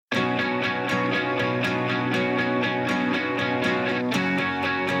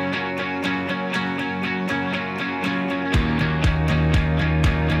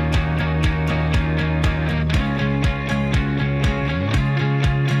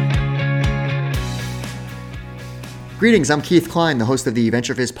Greetings, I'm Keith Klein, the host of the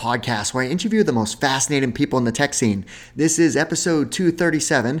VentureFizz podcast, where I interview the most fascinating people in the tech scene. This is episode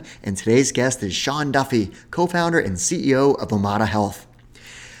 237, and today's guest is Sean Duffy, co-founder and CEO of Omada Health.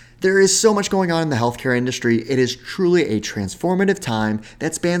 There is so much going on in the healthcare industry. It is truly a transformative time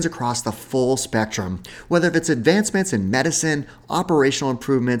that spans across the full spectrum, whether it's advancements in medicine, operational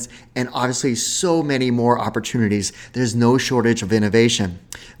improvements, and obviously so many more opportunities. There's no shortage of innovation.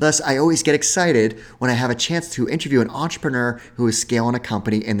 Thus, I always get excited when I have a chance to interview an entrepreneur who is scaling a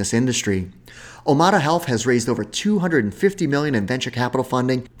company in this industry. Omada Health has raised over $250 million in venture capital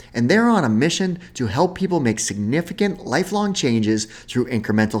funding, and they're on a mission to help people make significant lifelong changes through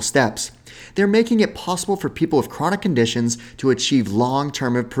incremental steps. They're making it possible for people with chronic conditions to achieve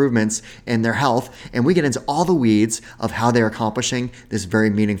long-term improvements in their health, and we get into all the weeds of how they're accomplishing this very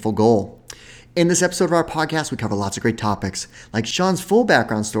meaningful goal. In this episode of our podcast, we cover lots of great topics, like Sean's full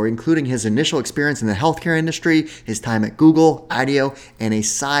background story, including his initial experience in the healthcare industry, his time at Google, IDEO, and a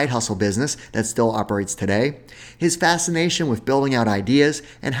side hustle business that still operates today, his fascination with building out ideas,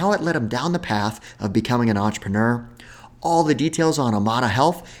 and how it led him down the path of becoming an entrepreneur, all the details on Omada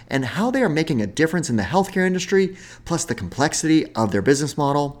Health and how they are making a difference in the healthcare industry, plus the complexity of their business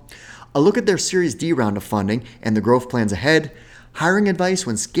model, a look at their Series D round of funding and the growth plans ahead, hiring advice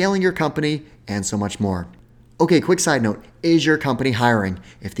when scaling your company, and so much more. Okay, quick side note. Is your company hiring?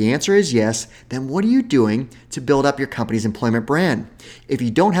 If the answer is yes, then what are you doing to build up your company's employment brand? If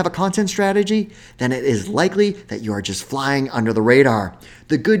you don't have a content strategy, then it is likely that you are just flying under the radar.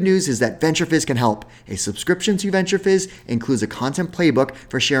 The good news is that VentureFizz can help. A subscription to VentureFizz includes a content playbook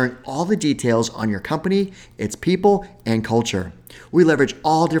for sharing all the details on your company, its people, and culture. We leverage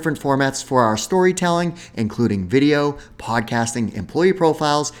all different formats for our storytelling, including video, podcasting, employee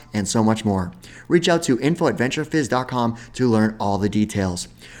profiles, and so much more. Reach out to info@venturefizz.com to learn all the details.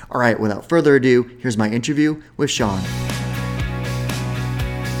 All right, without further ado, here's my interview with Sean.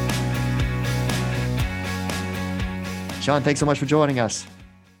 Sean, thanks so much for joining us.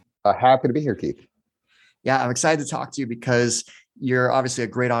 Happy to be here, Keith. Yeah, I'm excited to talk to you because you're obviously a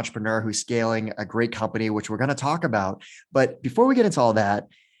great entrepreneur who's scaling a great company, which we're going to talk about. But before we get into all that,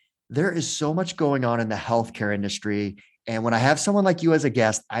 there is so much going on in the healthcare industry. And when I have someone like you as a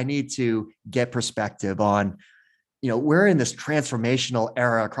guest, I need to get perspective on, we're in this transformational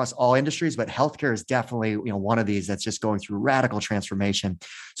era across all industries, but healthcare is definitely, one of these that's just going through radical transformation.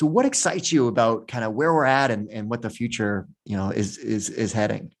 So what excites you about kind of where we're at and what the future, is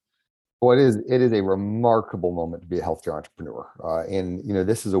heading? Well, it is a remarkable moment to be a healthcare entrepreneur. And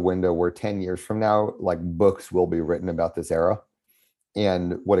this is a window where 10 years from now, like books will be written about this era.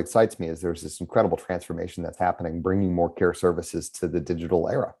 And what excites me is there's this incredible transformation that's happening, bringing more care services to the digital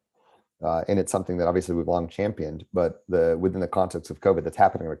era. And it's something that obviously we've long championed, but within the context of COVID, that's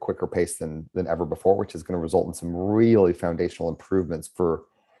happening at a quicker pace than ever before, which is going to result in some really foundational improvements for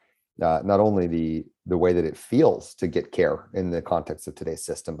not only the way that it feels to get care in the context of today's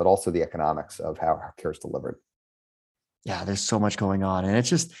system, but also the economics of how care is delivered. Yeah, there's so much going on. And it's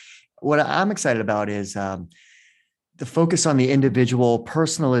just what I'm excited about is the focus on the individual,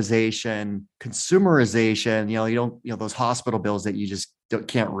 personalization, consumerization. You don't, those hospital bills that you just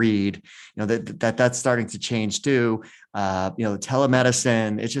can't read, that's starting to change too.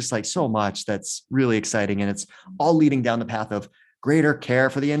 Telemedicine, it's just like so much that's really exciting. And it's all leading down the path of greater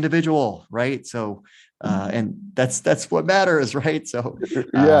care for the individual, right? So, and that's what matters, right? So,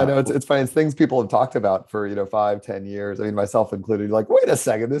 it's funny. It's things people have talked about for 5-10 years. I mean, myself included. Like, wait a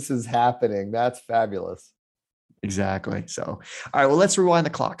second, this is happening. That's fabulous. Exactly. So, all right. Well, let's rewind the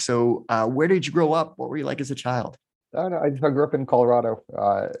clock. So, where did you grow up? What were you like as a child? I grew up in Colorado,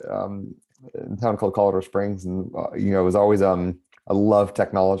 in a town called Colorado Springs, and it was always I loved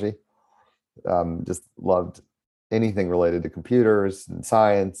technology. Just loved anything related to computers and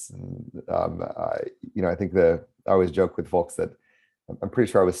science. And, I think I always joke with folks that I'm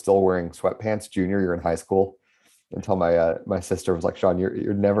pretty sure I was still wearing sweatpants junior year in high school until my sister was like, Sean,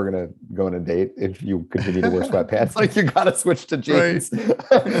 you're never going to go on a date if you continue to wear sweatpants. Like, you got to switch to jeans.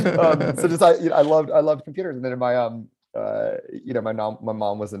 Right. I loved computers. And then my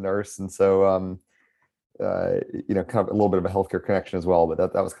mom was a nurse. And so, kind of a little bit of a healthcare connection as well.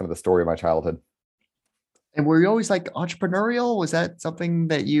 But that was kind of the story of my childhood. And were you always like entrepreneurial? Was that something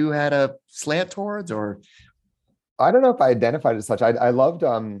that you had a slant towards, or? I don't know if I identified as such. I loved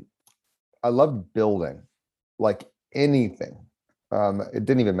building, like anything. It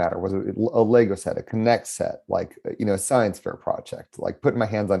didn't even matter. Was it a Lego set, a Connect set, like, a science fair project, like putting my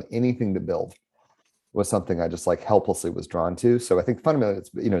hands on anything to build was something I just like helplessly was drawn to. So I think fundamentally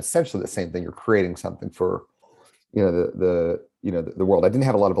it's, essentially the same thing. You're creating something for, the world. I didn't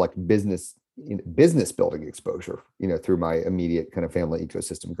have a lot of like business business building exposure, through my immediate kind of family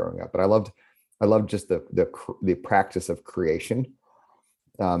ecosystem growing up. But I loved just the practice of creation,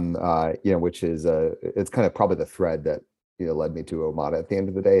 which is it's kind of probably the thread that led me to Omada at the end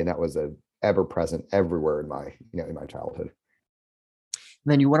of the day, and that was a ever present everywhere in my childhood.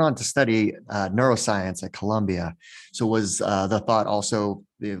 And then you went on to study neuroscience at Columbia. So was the thought also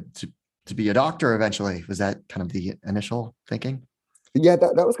to be a doctor eventually? Was that kind of the initial thinking? Yeah,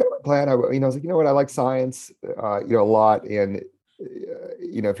 that was kind of my plan. I was like, what, I like science, a lot, and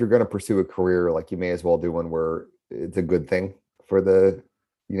if you're going to pursue a career, like, you may as well do one where it's a good thing for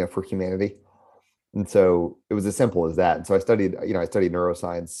for humanity. And so it was as simple as that. And so I studied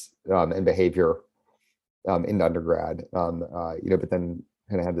neuroscience and behavior in undergrad, but then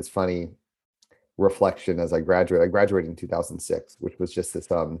kind of had this funny reflection as I graduated. I graduated in 2006, which was just this,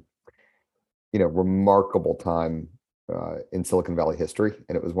 remarkable time in Silicon Valley history.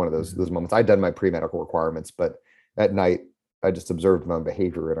 And it was one of those moments. I'd done my pre-medical requirements, but at night I just observed my own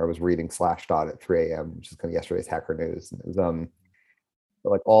behavior, and I was reading Slashdot at 3 a.m., which is kind of yesterday's Hacker News. And it was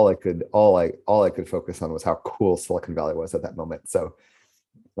like all I could focus on was how cool Silicon Valley was at that moment. So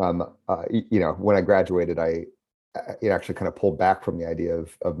when I graduated, I actually kind of pulled back from the idea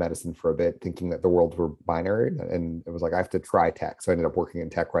of medicine for a bit, thinking that the worlds were binary, and it was like, I have to try tech. So I ended up working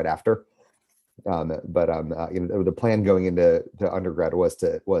in tech right after. The plan going into undergrad was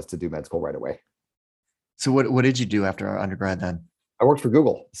to do med school right away. So what did you do after undergrad then? I worked for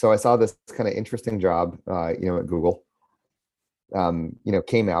Google. So I saw this kind of interesting job, at Google.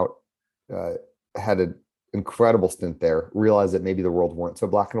 Came out, had an incredible stint there, realized that maybe the world weren't so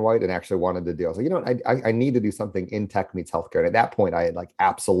black and white, and actually wanted to do. I was like, I need to do something in tech meets healthcare. And at that point, I had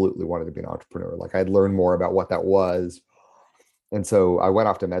absolutely wanted to be an entrepreneur. I had learned more about what that was. And so I went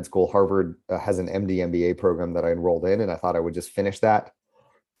off to med school. Harvard has an MD MBA program that I enrolled in, and I thought I would just finish that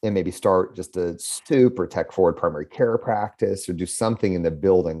and maybe start just a super tech forward primary care practice, or do something in the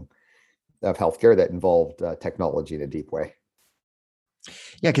building of healthcare that involved technology in a deep way.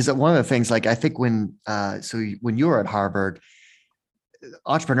 Yeah, because one of the things, I think when you were at Harvard,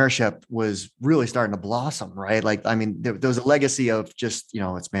 entrepreneurship was really starting to blossom, right? There was a legacy of just,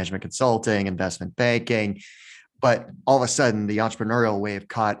 it's management consulting, investment banking, but all of a sudden the entrepreneurial wave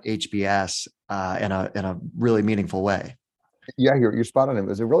caught HBS in a really meaningful way. Yeah, you're spot on. It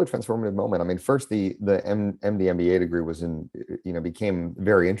was a really transformative moment. First, the MD MBA degree became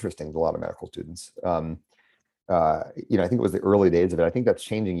very interesting to a lot of medical students. I think it was the early days of it. I think that's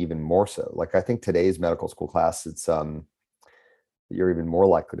changing even more so. I think today's medical school class, it's you're even more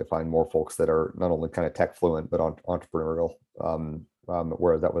likely to find more folks that are not only kind of tech fluent, but entrepreneurial.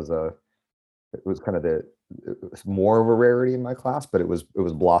 Whereas it was more of a rarity in my class, but it was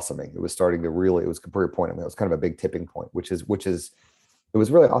blossoming. It was starting to really, it was per your point. It was kind of a big tipping point, which is it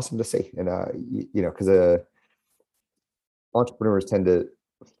was really awesome to see. And because entrepreneurs tend to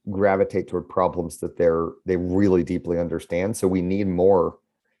gravitate toward problems that they really deeply understand. So we need more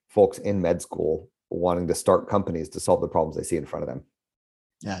folks in med school wanting to start companies to solve the problems they see in front of them.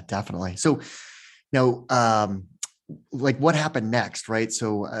 Yeah, definitely. So now, what happened next, right?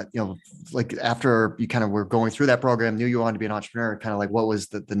 So, after you kind of were going through that program, knew you wanted to be an entrepreneur, kind of what was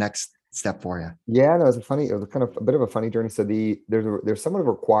the next step for you? Yeah, no, it was kind of a bit of a funny journey. So there's somewhat of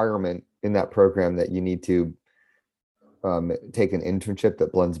a requirement in that program that you need to take an internship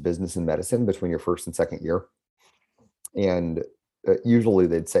that blends business and medicine between your first and second year. And usually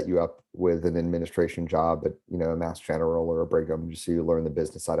they'd set you up with an administration job at, a Mass General or a Brigham, just so you learn the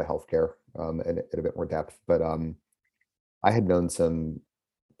business side of healthcare at a bit more depth. But I had known some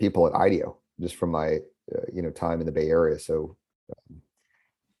people at IDEO just from my, time in the Bay Area. So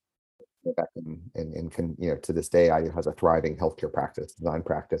back to this day, IDEO has a thriving healthcare practice, design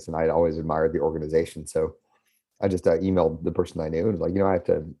practice, and I'd always admired the organization. So I just emailed the person I knew and was like,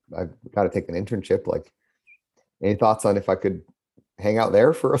 I've got to take an internship. Any thoughts on if I could hang out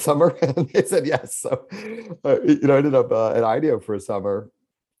there for a summer? And they said yes. So, I ended up at IDEO for a summer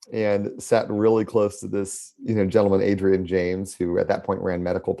and sat really close to this, gentleman, Adrian James, who at that point ran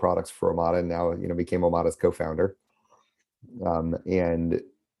medical products for Omada, and now, became Omada's co-founder.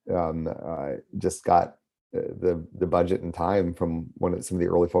 Just got the budget and time from some of the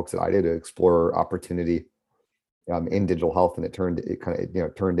early folks at IDEO to explore opportunity in digital health, and it turned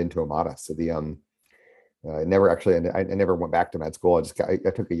into Omada. So I never went back to med school. I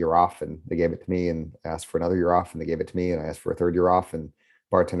took a year off, and they gave it to me, and asked for another year off, and they gave it to me, and I asked for a third year off, and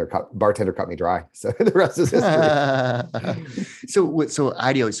bartender cut me dry. So the rest is history. So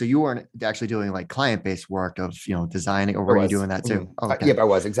IDEO, so you weren't actually doing client-based work of, designing, or were you doing that too? Mm-hmm. Yep, I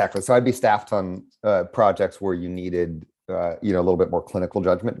was, exactly. So I'd be staffed on projects where you needed a little bit more clinical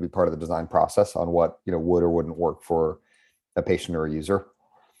judgment to be part of the design process on what, would or wouldn't work for a patient or a user.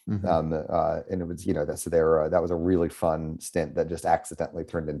 Mm-hmm. And it was, that was a really fun stint that just accidentally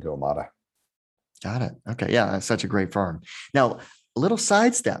turned into Omada. Got it. Okay. Yeah, that's such a great firm. Now, a little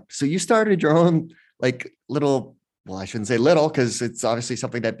sidestep. So you started your own like little, well, I shouldn't say little because it's obviously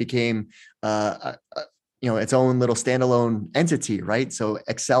something that became its own little standalone entity, right? So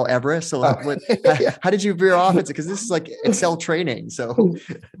Excel Everest. So Oh, yeah. how did you veer off into, because this is like Excel training. So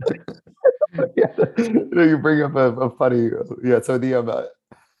Yeah. You bring up a funny, yeah. So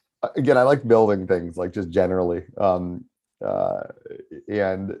again, I like building things like just generally. Uh,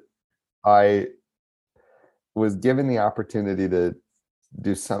 and I was given the opportunity to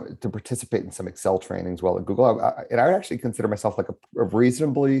participate in some Excel trainings while at Google. And I would actually consider myself like a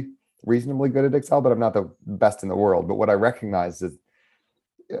reasonably good at Excel, but I'm not the best in the world. But what I recognize is,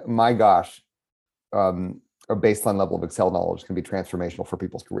 my gosh, a baseline level of Excel knowledge can be transformational for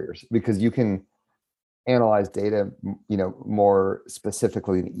people's careers, because you can analyze data, more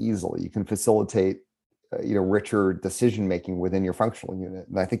specifically and easily. You can facilitate, richer decision making within your functional unit,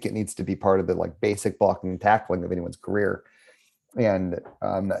 and I think it needs to be part of the like basic blocking and tackling of anyone's career. And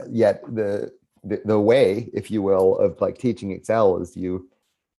yet the way, if you will, of like teaching Excel is you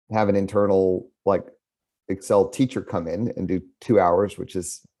have an internal like Excel teacher come in and do 2 hours, which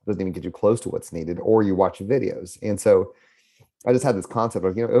doesn't even get you close to what's needed, or you watch videos. And so I just had this concept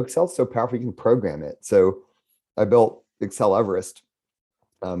of, Excel's so powerful, you can program it. So I built Excel Everest,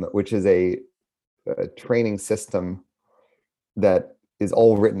 which is a training system that is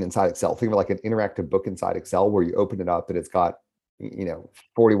all written inside Excel. Think of it like an interactive book inside Excel, where you open it up and it's got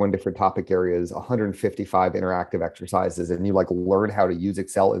 41 different topic areas, 155 interactive exercises, and you like learn how to use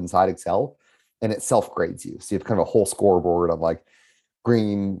Excel inside Excel, and it self-grades you. So you have kind of a whole scoreboard on like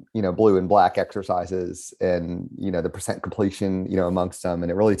green, blue and black exercises, and the percent completion, amongst them,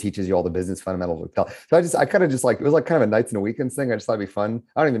 and it really teaches you all the business fundamentals of Excel. So I kind of just like, it was like kind of a nights and weekends thing. I just thought it'd be fun.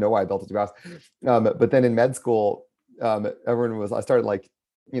 I don't even know why I built it, to be honest. But then in med school, I started like,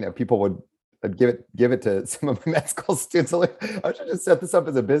 people would I'd give it to some of my med school students. Like, I should just set this up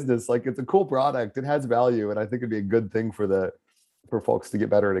as a business. Like, it's a cool product, it has value, and I think it'd be a good thing for folks to get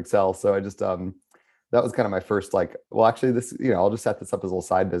better at Excel. So I just that was kind of my first like, well, actually this, I'll just set this up as a little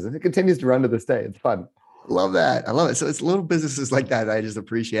side business. It continues to run to this day. It's fun. love that. I love it. So it's little businesses like that I just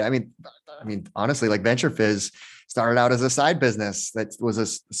appreciate. I mean, honestly, like Venture Fizz started out as a side business that was a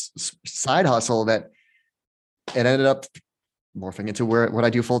side hustle that it ended up morphing into what I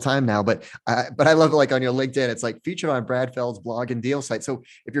do full time now. But I love it. Like on your LinkedIn, it's like featured on Brad Feld's blog and deal site. So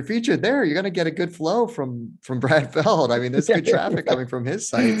if you're featured there, you're going to get a good flow from Brad Feld. I mean, there's good traffic coming from his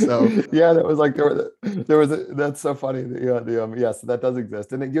site. So yeah, that was like that's so funny. Yes, that does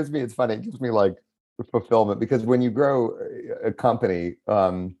exist, and it's funny. It gives me like fulfillment, because when you grow a company,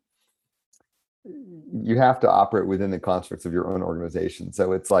 you have to operate within the constructs of your own organization.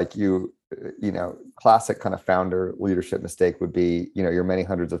 So it's like classic kind of founder leadership mistake would be, you're many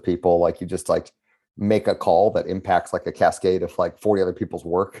hundreds of people, like you just like make a call that impacts like a cascade of like 40 other people's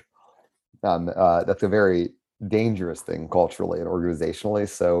work. That's a very dangerous thing culturally and organizationally.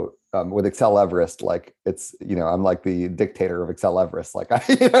 So with Excel Everest, like it's, I'm like the dictator of Excel Everest. Like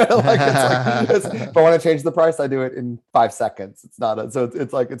if I want to change the price, I do it in 5 seconds. It's not so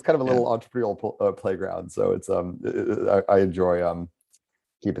it's like, it's kind of a little entrepreneurial playground. So it's I enjoy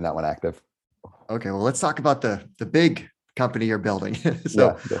keeping that one active. okay, well, let's talk about the big company you're building.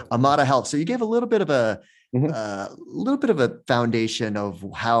 So Yeah. Omada Health. So you gave a little bit of a Mm-hmm. foundation of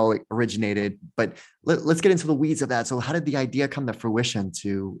how it originated, but let's get into the weeds of that. So how did the idea come to fruition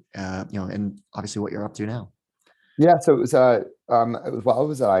to, and obviously what you're up to now? Yeah. So it was, while I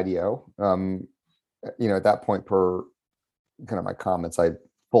was at IDEO, at that point, per kind of my comments, I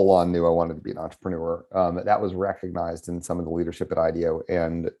full on knew I wanted to be an entrepreneur. That was recognized in some of the leadership at IDEO.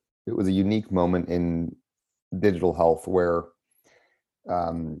 And it was a unique moment in digital health where,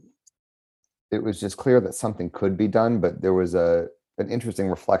 it was just clear that something could be done, but there was an interesting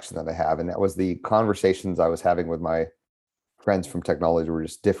reflection that I have, and that was the conversations I was having with my friends from technology were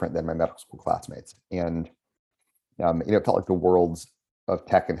just different than my medical school classmates. And it felt like the worlds of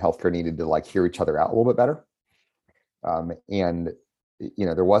tech and healthcare needed to like hear each other out a little bit better. And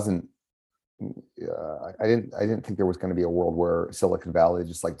there wasn't. I didn't think there was going to be a world where Silicon Valley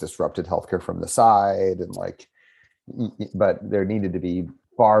just like disrupted healthcare from the side, and like, but there needed to be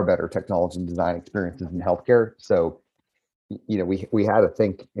far better technology and design experiences in healthcare. So, we had to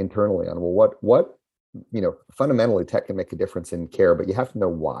think internally on, well, what fundamentally tech can make a difference in care, but you have to know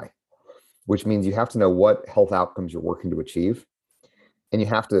why, which means you have to know what health outcomes you're working to achieve. And you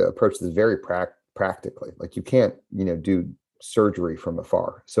have to approach this very practically. Like you can't, do surgery from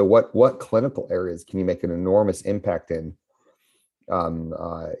afar. So what clinical areas can you make an enormous impact in,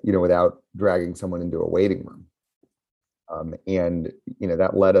 without dragging someone into a waiting room? And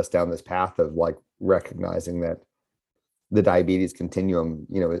that led us down this path of like recognizing that the diabetes continuum,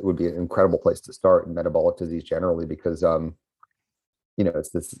 it would be an incredible place to start in metabolic disease generally, because it's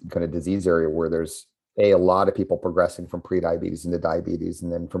this kind of disease area where there's a lot of people progressing from pre-diabetes into diabetes, and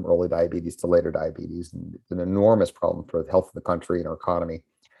then from early diabetes to later diabetes. And it's an enormous problem for the health of the country and our economy.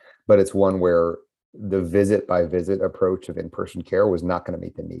 But it's one where the visit by visit approach of in-person care was not going to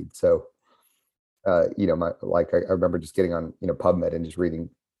meet the need. So, I remember just getting on, PubMed and just reading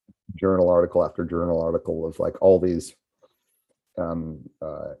journal article after journal article of like all these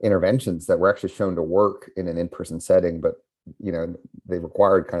interventions that were actually shown to work in an in-person setting, but they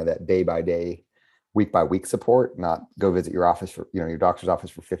required kind of that day by day, week by week support, not go visit your office for, your doctor's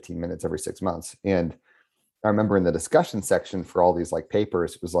office for 15 minutes every 6 months. And I remember in the discussion section for all these like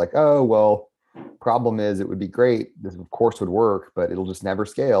papers, it was like, oh, well, problem is it would be great. This of course would work, but it'll just never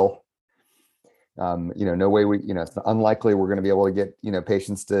scale. No way it's unlikely we're going to be able to get,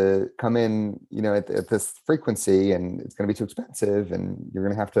 patients to come in, at this frequency, and it's going to be too expensive, and you're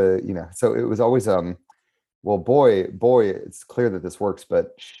going to have to, so it was always, well, boy, it's clear that this works,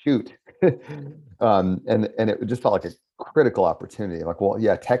 but shoot. And it just felt like a critical opportunity. Like, well,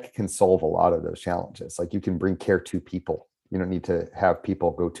 yeah, tech can solve a lot of those challenges. Like you can bring care to people. You don't need to have people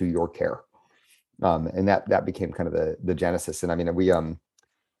go to your care. And that became kind of the genesis. And I mean,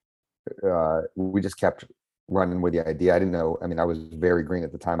 we just kept running with the idea. I didn't know. I mean, I was very green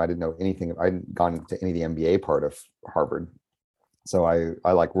at the time. I didn't know anything. I hadn't gone to any of the MBA part of Harvard. So I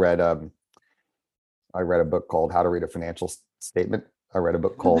read a book called How to Read a Financial Statement. I read a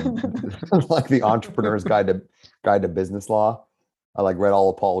book called like The Entrepreneur's Guide to Business Law. I like read all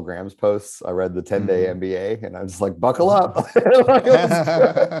of Paul Graham's posts. I read the 10-day MBA, and I was like, buckle up.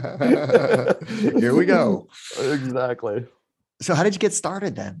 Here we go. Exactly. So how did you get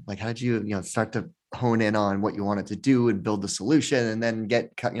started then? Like, how did you, start to hone in on what you wanted to do and build the solution, and then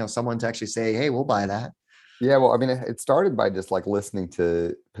get, someone to actually say, hey, we'll buy that? Yeah, well, I mean, it started by just like listening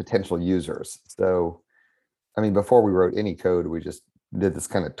to potential users. So, I mean, before we wrote any code, we just did this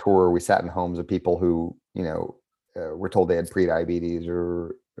kind of tour. We sat in homes of people who, were told they had pre-diabetes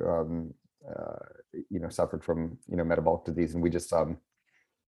or, suffered from, metabolic disease. And we just,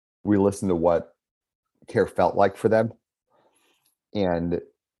 we listened to what care felt like for them. And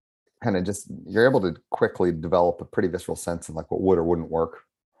kind of just, you're able to quickly develop a pretty visceral sense of like what would or wouldn't work.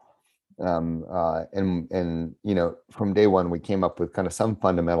 And from day one, we came up with kind of some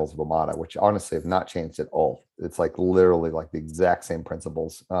fundamentals of Omada, which honestly have not changed at all. It's like literally like the exact same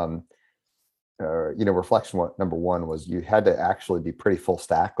principles. Reflection number one was you had to actually be pretty full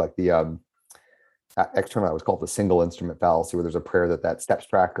stack. Like the external, I was called the single instrument fallacy, where there's a prayer that steps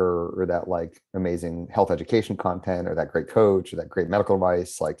tracker or that like amazing health education content or that great coach or that great medical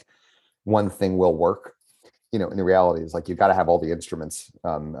advice, like one thing will work. And the reality is like, you've got to have all the instruments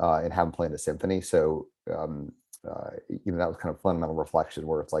and have them play in a symphony. So, that was kind of fundamental reflection,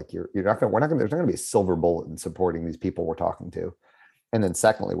 where it's like, there's not going to be a silver bullet in supporting these people we're talking to. And then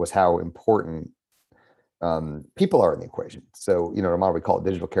secondly was how important people are in the equation. So, in Omada, we call it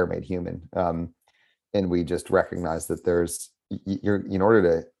digital care made human. And we just recognize that in order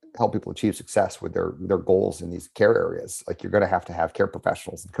to help people achieve success with their goals in these care areas, like you're going to have care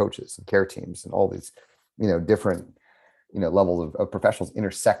professionals and coaches and care teams and all these, different, levels of professionals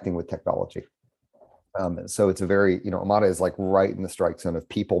intersecting with technology. So it's a very, Omada is like right in the strike zone of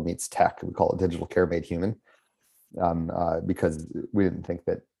people meets tech. We call it digital care made human, because we didn't think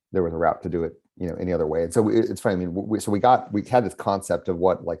that there was a route to do it, any other way. And so it's funny. I mean, we had this concept of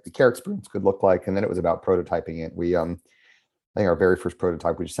what like the care experience could look like, and then it was about prototyping it. We, I think our very first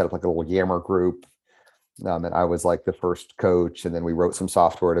prototype, we just set up like a little Yammer group. And I was like the first coach, and then we wrote some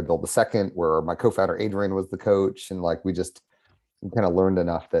software to build the second, where my co-founder Adrian was the coach, and like we kind of learned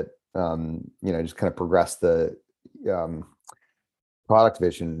enough that just kind of progressed the product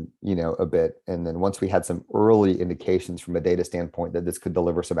vision a bit. And then once we had some early indications from a data standpoint that this could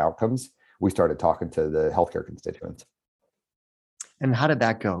deliver some outcomes, we started talking to the healthcare constituents. And how did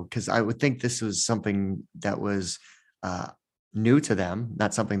that go? Because I would think this was something that was new to them,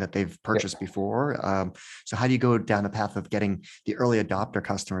 not something that they've purchased before. So how do you go down the path of getting the early adopter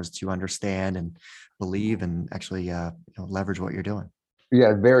customers to understand and believe and actually leverage what you're doing?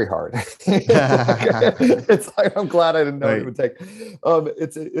 Yeah, very hard. It's like, I'm glad I didn't know what it would take.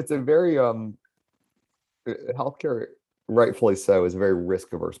 It's a very healthcare, rightfully so, is a very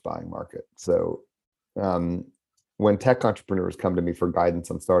risk averse buying market. So when tech entrepreneurs come to me for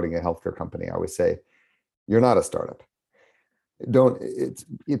guidance on starting a healthcare company, I always say, you're not a startup. Don't, it's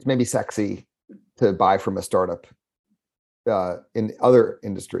maybe sexy to buy from a startup in other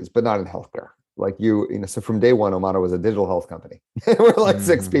industries, but not in healthcare. Like so from day one, Omada was a digital health company. We're like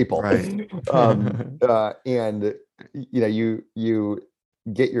six people. Right. And you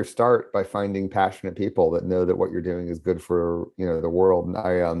get your start by finding passionate people that know that what you're doing is good for, the world.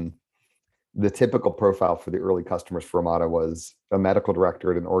 And the typical profile for the early customers for Omada was a medical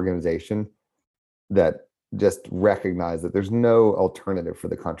director at an organization that just recognized that there's no alternative for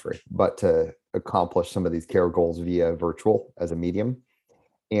the country but to accomplish some of these care goals via virtual as a medium.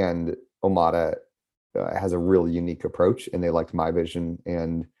 And Omada has a really unique approach, and they liked my vision.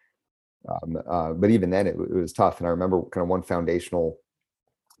 And but even then, it was tough. And I remember kind of one foundational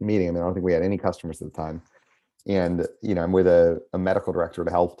meeting. I mean, I don't think we had any customers at the time. And I'm with a medical director at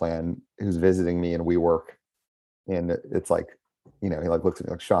a health plan who's visiting me in WeWork, and it's like, he like looks at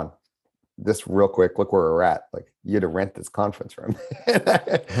me like, Sean, this real quick, look where we're at. Like, you had to rent this conference room.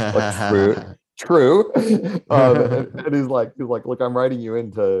 Like, true. And he's like, look, I'm writing you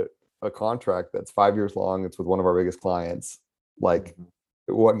into a contract that's 5 years long. It's with one of our biggest clients. Like,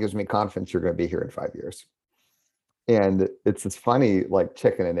 what gives me confidence you're going to be here in 5 years? And it's this funny, like,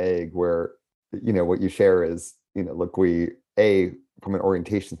 chicken and egg where, what you share is, look, from an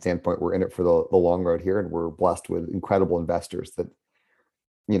orientation standpoint, we're in it for the long road here, and we're blessed with incredible investors that,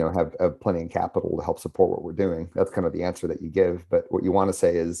 have plenty of capital to help support what we're doing. That's kind of the answer that you give. But what you want to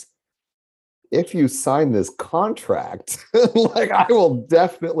say is, if you sign this contract, like, I will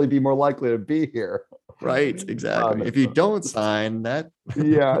definitely be more likely to be here. Right. Exactly. If you don't sign that.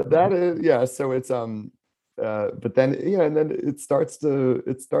 Yeah, that is, yeah. So it's, but then, and then it starts to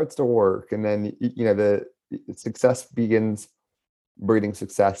work. And then, the success begins breeding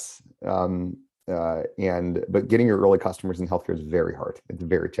success. But getting your early customers in healthcare is very hard. It's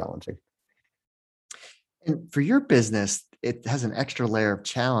very challenging. And for your business, it has an extra layer of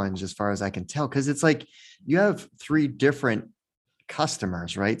challenge as far as I can tell, because it's like you have 3 different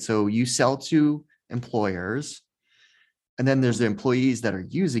customers, right? So you sell to employers, and then there's the employees that are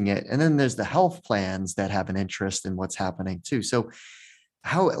using it, and then there's the health plans that have an interest in what's happening too. So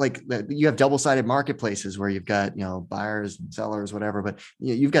how, like, you have double-sided marketplaces where you've got, buyers and sellers, whatever, but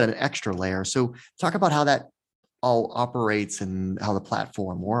you've got an extra layer. So talk about how that all operates and how the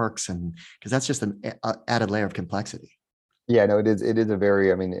platform works, and because that's just an added layer of complexity. Yeah, no, it is a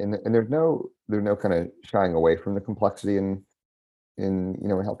very, I mean, and there's no kind of shying away from the complexity in in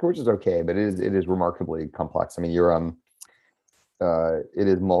healthcare, which is okay, but it is remarkably complex. I mean, it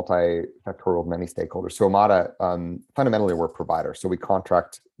is multifactorial, many stakeholders. So Omada, fundamentally, we're a provider. So we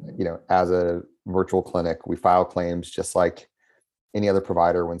contract, as a virtual clinic. We file claims just like any other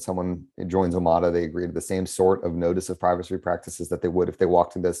provider. When someone joins Omada, they agree to the same sort of notice of privacy practices that they would if they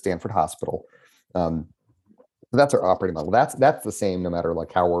walked into Stanford Hospital. So that's our operating model. That's the same no matter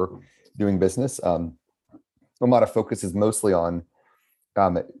like how we're doing business. Omada focuses mostly on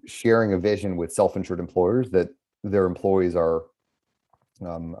sharing a vision with self-insured employers that their employees are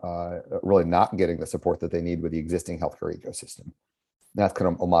really not getting the support that they need with the existing healthcare ecosystem. That's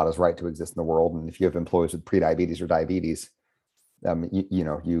kind of Omada's right to exist in the world. And if you have employees with prediabetes or diabetes,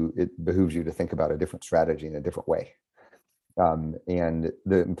 it behooves you to think about a different strategy in a different way. And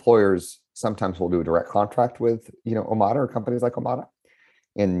the employers sometimes will do a direct contract with, Omada or companies like Omada,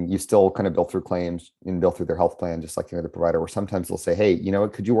 and you still kind of bill through claims and bill through their health plan, just like the other provider, where sometimes they'll say, hey,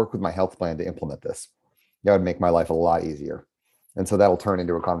 could you work with my health plan to implement this? That would make my life a lot easier. And so that'll turn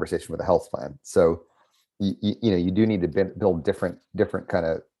into a conversation with a health plan. So, you do need to build different kind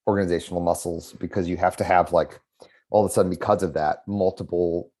of organizational muscles, because you have to have, like, all of a sudden, because of that,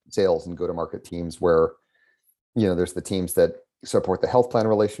 multiple sales and go-to-market teams where, there's the teams that support the health plan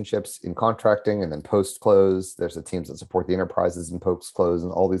relationships in contracting, and then post-close, there's the teams that support the enterprises in post-close,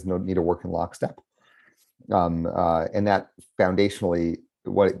 and all these need to work in lockstep. And that foundationally,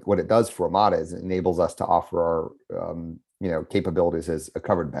 what it does for Omada is it enables us to offer our capabilities as a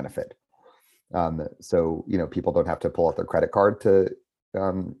covered benefit. So people don't have to pull out their credit card to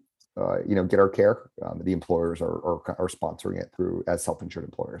get our care. The employers are sponsoring it through as self-insured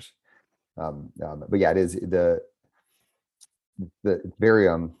employers. But yeah, it is the very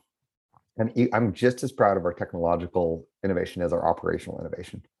and I'm just as proud of our technological innovation as our operational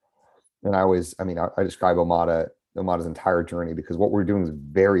innovation. And I describe Omada's entire journey, because what we're doing is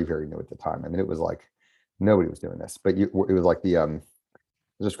very, very new at the time. I mean, it was like nobody was doing this, but it was like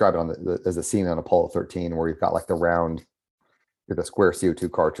describe it as a scene on Apollo 13, where you've got like the square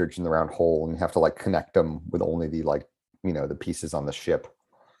CO2 cartridge and the round hole, and you have to like connect them with only the the pieces on the ship.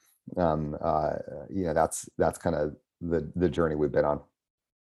 um, uh, that's kind of the journey we've been on.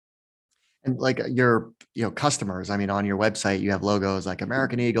 And like your, customers, I mean, on your website, you have logos like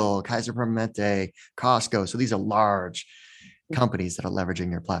American Eagle, Kaiser Permanente, Costco. So these are large companies that are leveraging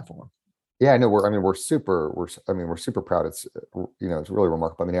your platform. Yeah, no, we're super proud. It's it's really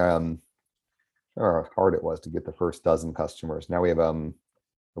remarkable. I mean, I don't know how hard it was to get the first dozen customers. Now we have over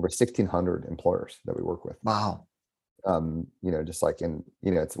 1,600 employers that we work with. Wow. Just like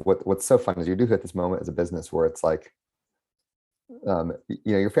it's what's so fun is you do hit this moment as a business where it's like,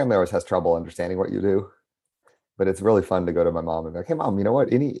 your family always has trouble understanding what you do, but it's really fun to go to my mom and be like, hey mom, you know what?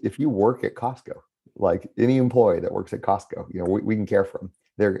 If you work at Costco, like any employee that works at Costco, we can care for them.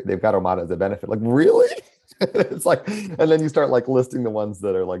 They've got Omada as a benefit. Like, really? It's like, and then you start like listing the ones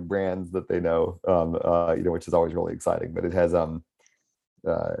that are like brands that they know, which is always really exciting. But it has, we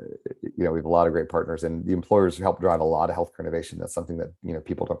have a lot of great partners, and the employers help drive a lot of healthcare innovation. That's something that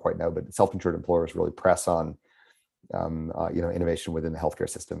people don't quite know, but self-insured employers really press on, innovation within the healthcare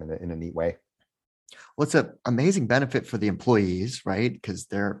system in a neat way. Well, it's an amazing benefit for the employees, right? Because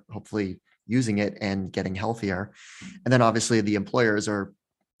they're hopefully using it and getting healthier. And then obviously the employers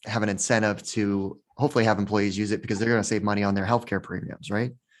have an incentive to hopefully have employees use it because they're going to save money on their healthcare premiums,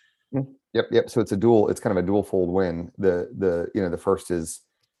 right? Yep. So it's kind of a dual fold win. The first is,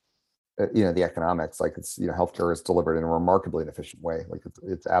 the economics, like it's, healthcare is delivered in a remarkably efficient way. Like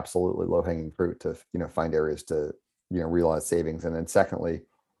it's absolutely low hanging fruit to, find areas to, realize savings. And then secondly,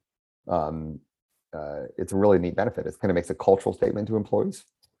 it's a really neat benefit. It kind of makes a cultural statement to employees,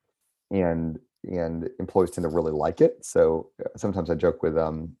 and employees tend to really like it. So sometimes I joke with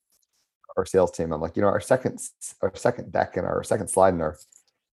our sales team. I'm like, our second deck and our second slide in our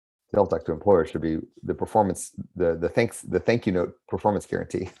sales deck to employers should be the performance, the thank you note performance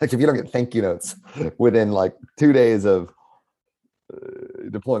guarantee. Like if you don't get thank you notes within like 2 days of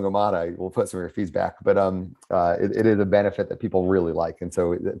deploying Omada, we'll put some of your fees back. But it is a benefit that people really like, and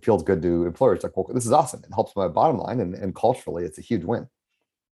so it feels good to employers. Like, well, this is awesome. It helps my bottom line, and culturally, it's a huge win.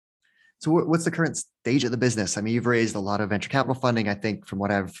 So what's the current stage of the business? I mean, you've raised a lot of venture capital funding. I think from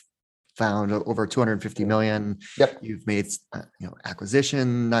what I've found, over 250 million. Yep. You've made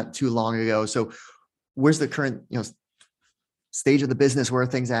acquisition not too long ago. So where's the current stage of the business? Where are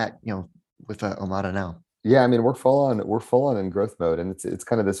things at with Omada now? Yeah, I mean we're full on in growth mode, and it's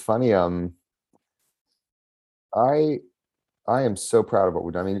kind of this funny. I am so proud of what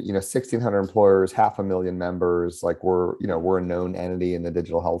we've done. I mean, 1,600 employers, 500,000 members. Like we're a known entity in the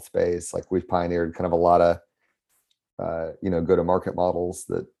digital health space. Like we've pioneered kind of a lot of go to market models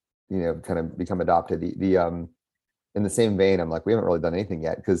that kind of become adopted. In the same vein, I'm like, we haven't really done anything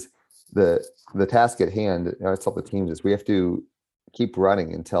yet, because the task at hand, I tell the teams, is we have to keep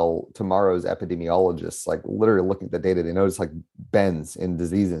running until tomorrow's epidemiologists, like literally looking at the data, they notice like bends in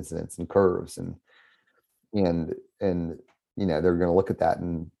disease incidents and curves, and they're going to look at that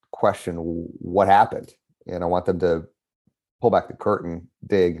and question what happened. And I want them to pull back the curtain,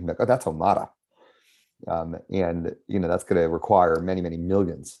 dig, and be like, oh, that's Omada. That's going to require many, many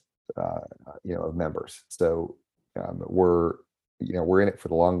millions, of members. So we're in it for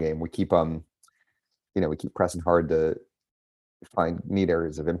the long game. We keep pressing hard to find neat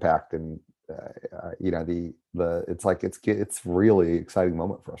areas of impact, and it's really exciting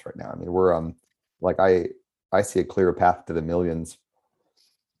moment for us right now. I mean, we're like I see a clearer path to the millions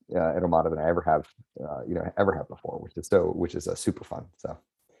at Omada than I ever have before, which is super fun. So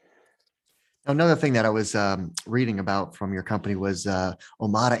another thing that I was reading about from your company was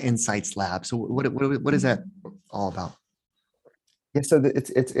Omada Insights Lab. So what is that all about? Yeah, so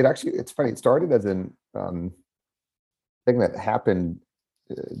it's funny. It started as an thing that happened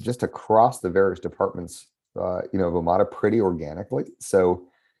just across the various departments, of Omada pretty organically. So,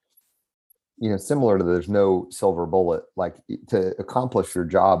 similar to there's no silver bullet, like to accomplish your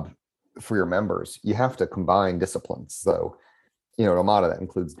job for your members, you have to combine disciplines. So, at Omada, that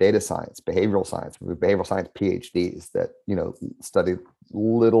includes data science, behavioral science PhDs that, study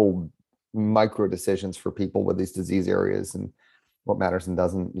little micro decisions for people with these disease areas and what matters and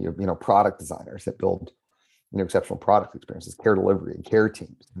doesn't, product designers that build exceptional product experiences, care delivery and care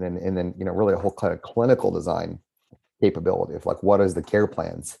teams, and then really a whole kind of clinical design capability of like, what is the care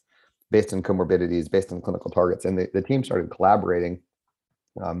plans based on comorbidities, based on clinical targets. And the team started collaborating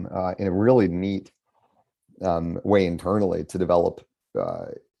in a really neat way internally to develop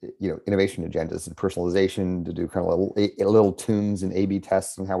innovation agendas and personalization, to do kind of little tunes and A/B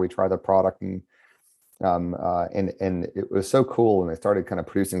tests on how we try the product. And it was so cool, and they started kind of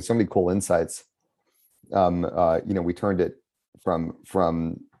producing so many cool insights. We turned it from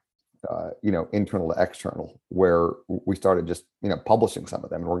internal to external, where we started just, publishing some of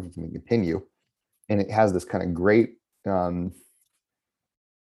them, and we're going to continue. And it has this kind of um,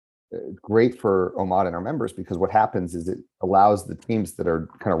 great for Omada and our members, because what happens is it allows the teams that are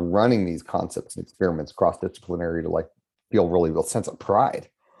kind of running these concepts and experiments cross-disciplinary to like feel really real sense of pride.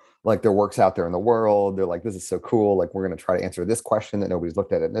 Like their work's out there in the world. They're like, this is so cool. Like we're going to try to answer this question that nobody's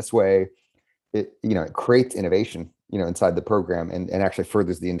looked at it in this way. It creates innovation, inside the program, and actually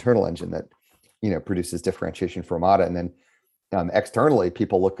furthers the internal engine that, produces differentiation for Omada. And then externally,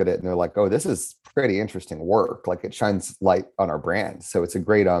 people look at it and they're like, oh, this is pretty interesting work. Like it shines light on our brand. So it's a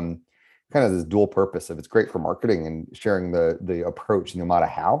great kind of this dual purpose of, it's great for marketing and sharing the approach no matter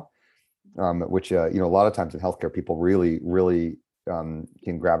how, which a lot of times in healthcare, people really, really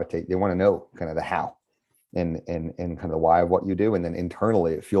can gravitate. They want to know kind of the how and kind of the why of what you do. And then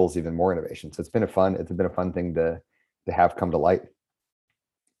internally it fuels even more innovation. So it's been a fun thing to have come to light.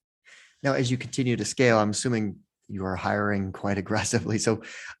 Now, as you continue to scale, I'm assuming you are hiring quite aggressively. So,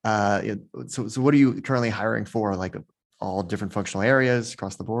 so what are you currently hiring for? Like all different functional areas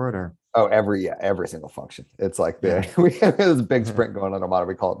across the board, or? Oh, every single function. It's like we have this big sprint going on Omada.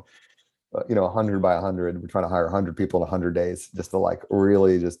 We call it, 100 by 100. We're trying to hire 100 people in 100 days, just to like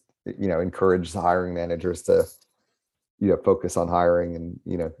really just, encourage the hiring managers to, focus on hiring, and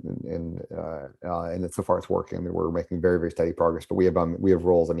so far it's working. I mean, we're making very, very steady progress, but we have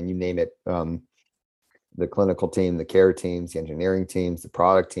roles. I mean, you name it, the clinical team, the care teams, the engineering teams, the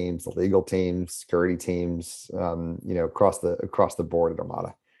product teams, the legal teams, security teams, across the board at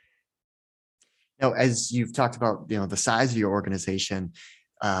Omada. Now, as you've talked about, the size of your organization,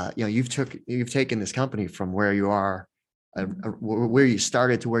 you've taken this company from where you are, where you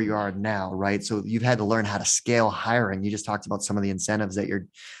started to where you are now, right? So you've had to learn how to scale hiring. You just talked about some of the incentives that you're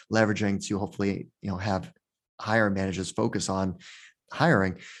leveraging to hopefully, have hiring managers focus on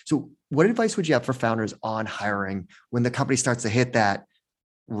hiring. So what advice would you have for founders on hiring when the company starts to hit that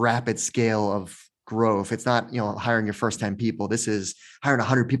rapid scale of growth? It's not, hiring your first 10 people. This is hiring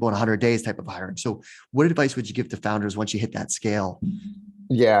 100 people in 100 days type of hiring. So what advice would you give to founders once you hit that scale?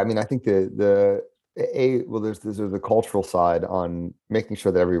 Yeah, I mean, I think there's the cultural side on making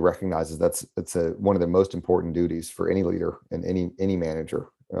sure that everybody recognizes it's one of the most important duties for any leader and any manager,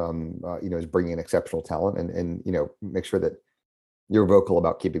 is bringing in exceptional talent, and make sure that you're vocal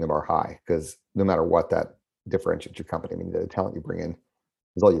about keeping the bar high, because no matter what, that differentiates your company. I mean, the talent you bring in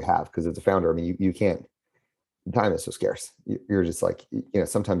is all you have, because as a founder, I mean, you can't, time is so scarce. You're just like,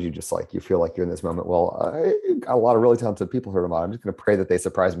 sometimes you just like, you feel like you're in this moment. Well, I got a lot of really talented people here tomorrow. I'm just going to pray that they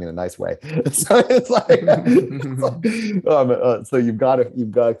surprise me in a nice way. So it's like, so you've got to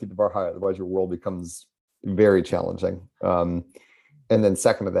keep the bar high. Otherwise your world becomes very challenging. And then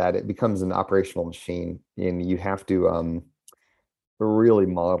second to that, it becomes an operational machine, and you have to really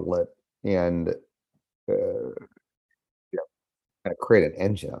model it and kind of create an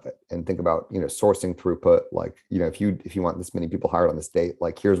engine of it, and think about, sourcing throughput. Like, if you want this many people hired on this date,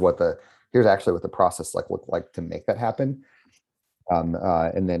 like here's actually what the process look like to make that happen.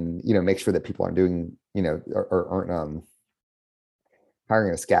 And then, make sure that people aren't doing, aren't hiring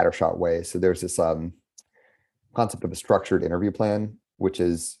in a scattershot way. So there's this concept of a structured interview plan, which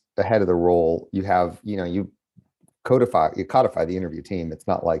is ahead of the role. You have, you codify the interview team. It's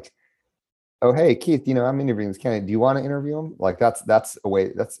not like, oh, hey, Keith, I'm interviewing this candidate. Do you want to interview him? Like that's a way.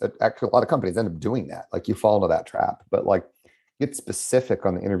 That's actually a lot of companies end up doing that. Like you fall into that trap. But like, get specific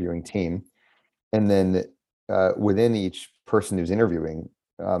on the interviewing team, and then within each person who's interviewing,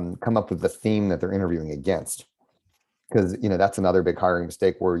 come up with the theme that they're interviewing against. Because that's another big hiring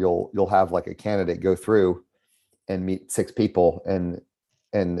mistake, where you'll have like a candidate go through and meet 6 people, and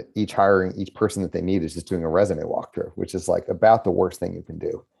each person that they meet is just doing a resume walkthrough, which is like about the worst thing you can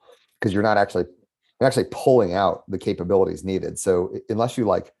do, because you're actually pulling out the capabilities needed. So unless you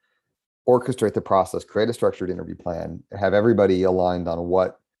like orchestrate the process, create a structured interview plan, have everybody aligned on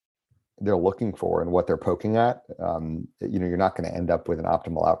what they're looking for and what they're poking at, you're not going to end up with an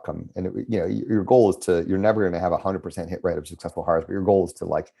optimal outcome. And your goal is you're never going to have 100% hit rate of successful hires, but your goal is to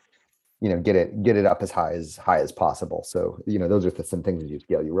like, get it up as high as possible. So, those are some things that you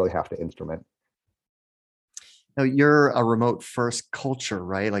scale. You really have to instrument. Now, you're a remote first culture,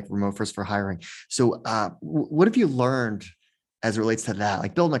 right? Like remote first for hiring. So what have you learned as it relates to that?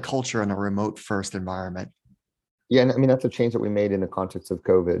 Like building a culture in a remote first environment? Yeah, and I mean, that's a change that we made in the context of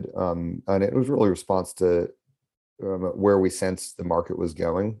COVID. And it was really a response to where we sensed the market was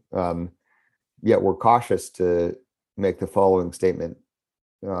going. Yet we're cautious to make the following statement,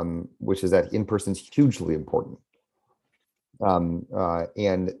 which is that in-person is hugely important.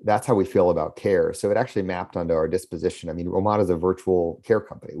 And that's how we feel about care. So it actually mapped onto our disposition. I mean, Omada is a virtual care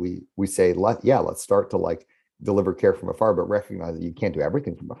company. We say, let's start to like deliver care from afar, but recognize that you can't do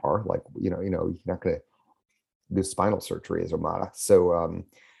everything from afar. Like, you're not going to do spinal surgery as Omada. So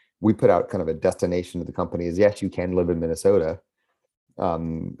we put out kind of a destination to the company is, yes, you can live in Minnesota,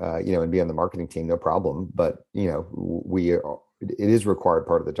 and be on the marketing team, no problem. But, it is required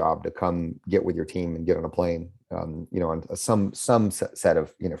part of the job to come get with your team and get on a plane, on some set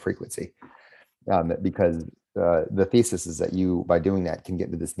of, frequency, because the thesis is that you, by doing that, can get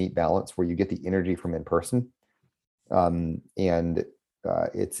into this neat balance where you get the energy from in person, and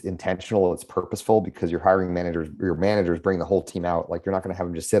it's intentional, it's purposeful, because your managers bring the whole team out. Like, you're not going to have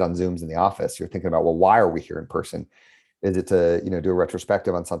them just sit on Zooms in the office. You're thinking about, well, why are we here in person? Is it to, do a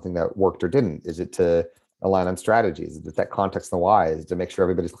retrospective on something that worked or didn't? Is it to align on strategies? Is it that context and the why? Is it to make sure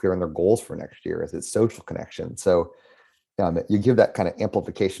everybody's clear on their goals for next year? Is it social connection? So you give that kind of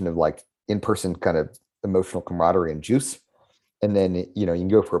amplification of like in-person kind of emotional camaraderie and juice. And then, you can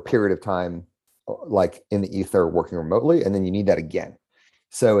go for a period of time, like in the ether working remotely, and then you need that again.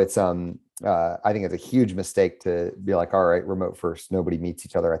 So it's, I think it's a huge mistake to be like, all right, remote first, nobody meets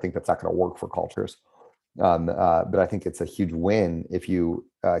each other. I think that's not going to work for cultures. But I think it's a huge win if you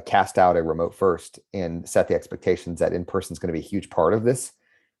cast out a remote first and set the expectations that in person is going to be a huge part of this,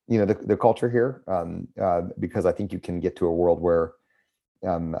 the culture here, because I think you can get to a world where,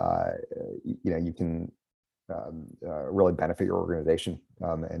 you can really benefit your organization,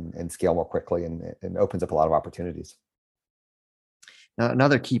 and scale more quickly, and opens up a lot of opportunities. Now,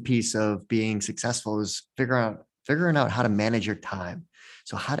 another key piece of being successful is figuring out how to manage your time.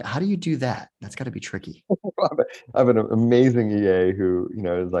 So how do you do that? That's got to be tricky. I have an amazing EA who,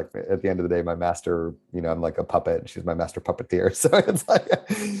 is like, at the end of the day, my master, I'm like a puppet, and she's my master puppeteer. So it's like,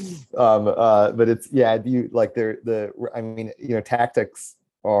 but it's, do you like tactics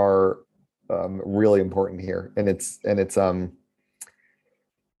are really important here. And it's,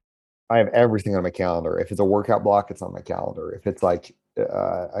 I have everything on my calendar. If it's a workout block, it's on my calendar. If it's like,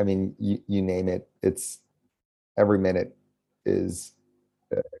 you name it, it's every minute is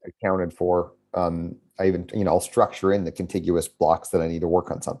accounted for. I even, I'll structure in the contiguous blocks that I need to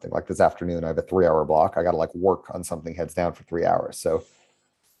work on something. Like this afternoon, I have a 3-hour block. I got to like work on something heads down for 3 hours. So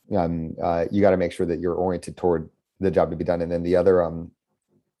you got to make sure that you're oriented toward the job to be done. And then the other,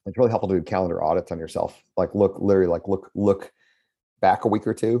 it's really helpful to do calendar audits on yourself. Like look back a week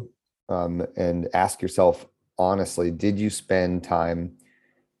or two, and ask yourself honestly, did you spend time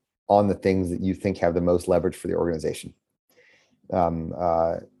on the things that you think have the most leverage for the organization? And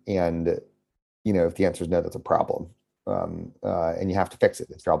if the answer is no, that's a problem. And you have to fix it.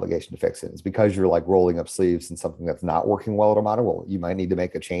 It's your obligation to fix it. It's because you're like rolling up sleeves in something that's not working well at Omada. Well, you might need to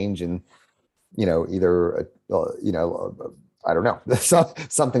make a change in, either, I don't know,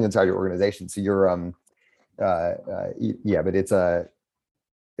 something inside your organization. So you're, but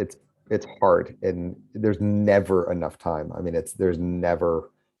it's hard, and there's never enough time. I mean, there's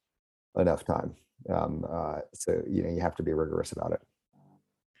never enough time. So, you have to be rigorous about it.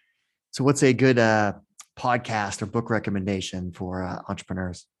 So what's a good podcast or book recommendation for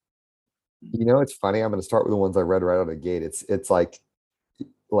entrepreneurs? It's funny. I'm going to start with the ones I read right out of the gate. It's like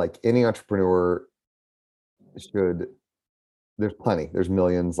any entrepreneur should, there's plenty, there's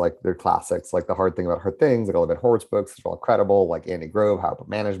millions, like they're classics, like The Hard Thing About Hard Things, like Oliver Hort's books, they're all incredible, like Andy Grove, How About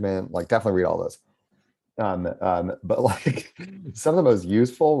Management, like definitely read all those. But like some of the most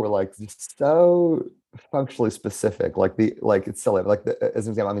useful were like so functionally specific, it's silly. Like as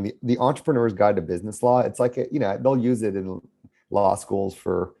an example, I mean, the Entrepreneur's Guide to Business Law. It's like, they'll use it in law schools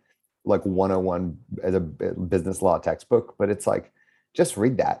for like 101 as a business law textbook, but it's like, just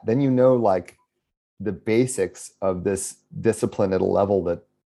read that. Then, like the basics of this discipline at a level that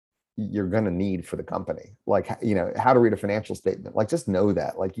you're going to need for the company. Like, how to read a financial statement, like just know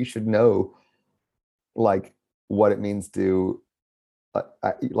that, like you should know like what it means to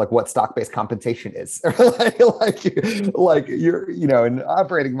like what stock-based compensation is, like you're, an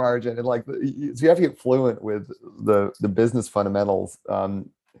operating margin, and like, so you have to get fluent with the business fundamentals,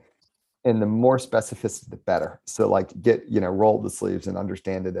 and the more specificity, the better. So like roll the sleeves and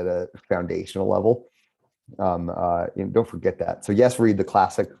understand it at a foundational level. Don't forget that. So yes, read the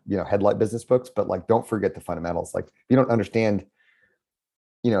classic, headlight business books, but like, don't forget the fundamentals. Like if you don't understand,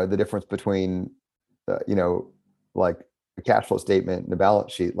 the difference between, like the cash flow statement and the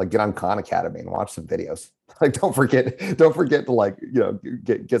balance sheet, like get on Khan Academy and watch some videos. Like, don't forget to like,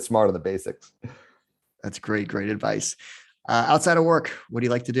 get smart on the basics. That's great advice. Outside of work, what do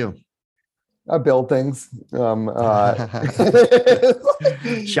you like to do? I build things.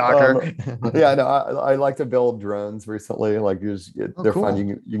 Shocker. Yeah, no, I like to build drones recently. Like Oh, they're fun. cool.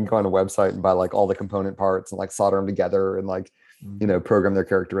 You can go on a website and buy like all the component parts and like solder them together and like, program their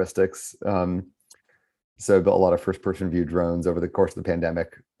characteristics. So I built a lot of first person view drones over the course of the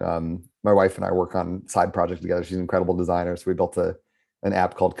pandemic. My wife and I work on side projects together. She's an incredible designer. So we built an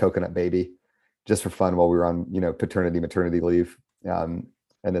app called Coconut Baby just for fun while we were on, paternity, maternity leave.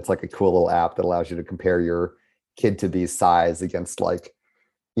 And it's like a cool little app that allows you to compare your kid to be size against like,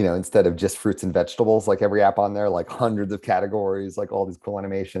 instead of just fruits and vegetables, like every app on there, like hundreds of categories, like all these cool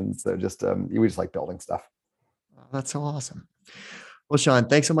animations. So just, we just like building stuff. Oh, that's so awesome. Well, Sean,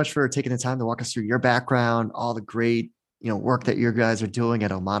 thanks so much for taking the time to walk us through your background, all the great, work that you guys are doing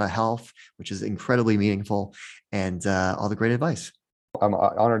at Omada Health, which is incredibly meaningful, and all the great advice. I'm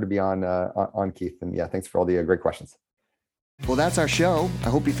honored to be on Keith. And yeah, thanks for all the great questions. Well, that's our show. I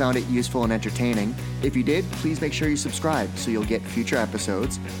hope you found it useful and entertaining. If you did, please make sure you subscribe so you'll get future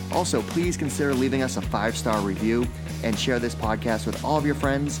episodes. Also, please consider leaving us a 5-star review and share this podcast with all of your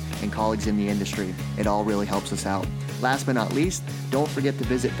friends and colleagues in the industry. It all really helps us out. Last but not least, don't forget to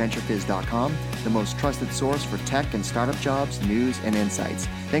visit venturefiz.com, the most trusted source for tech and startup jobs, news, and insights.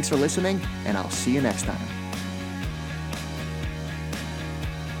 Thanks for listening, and I'll see you next time.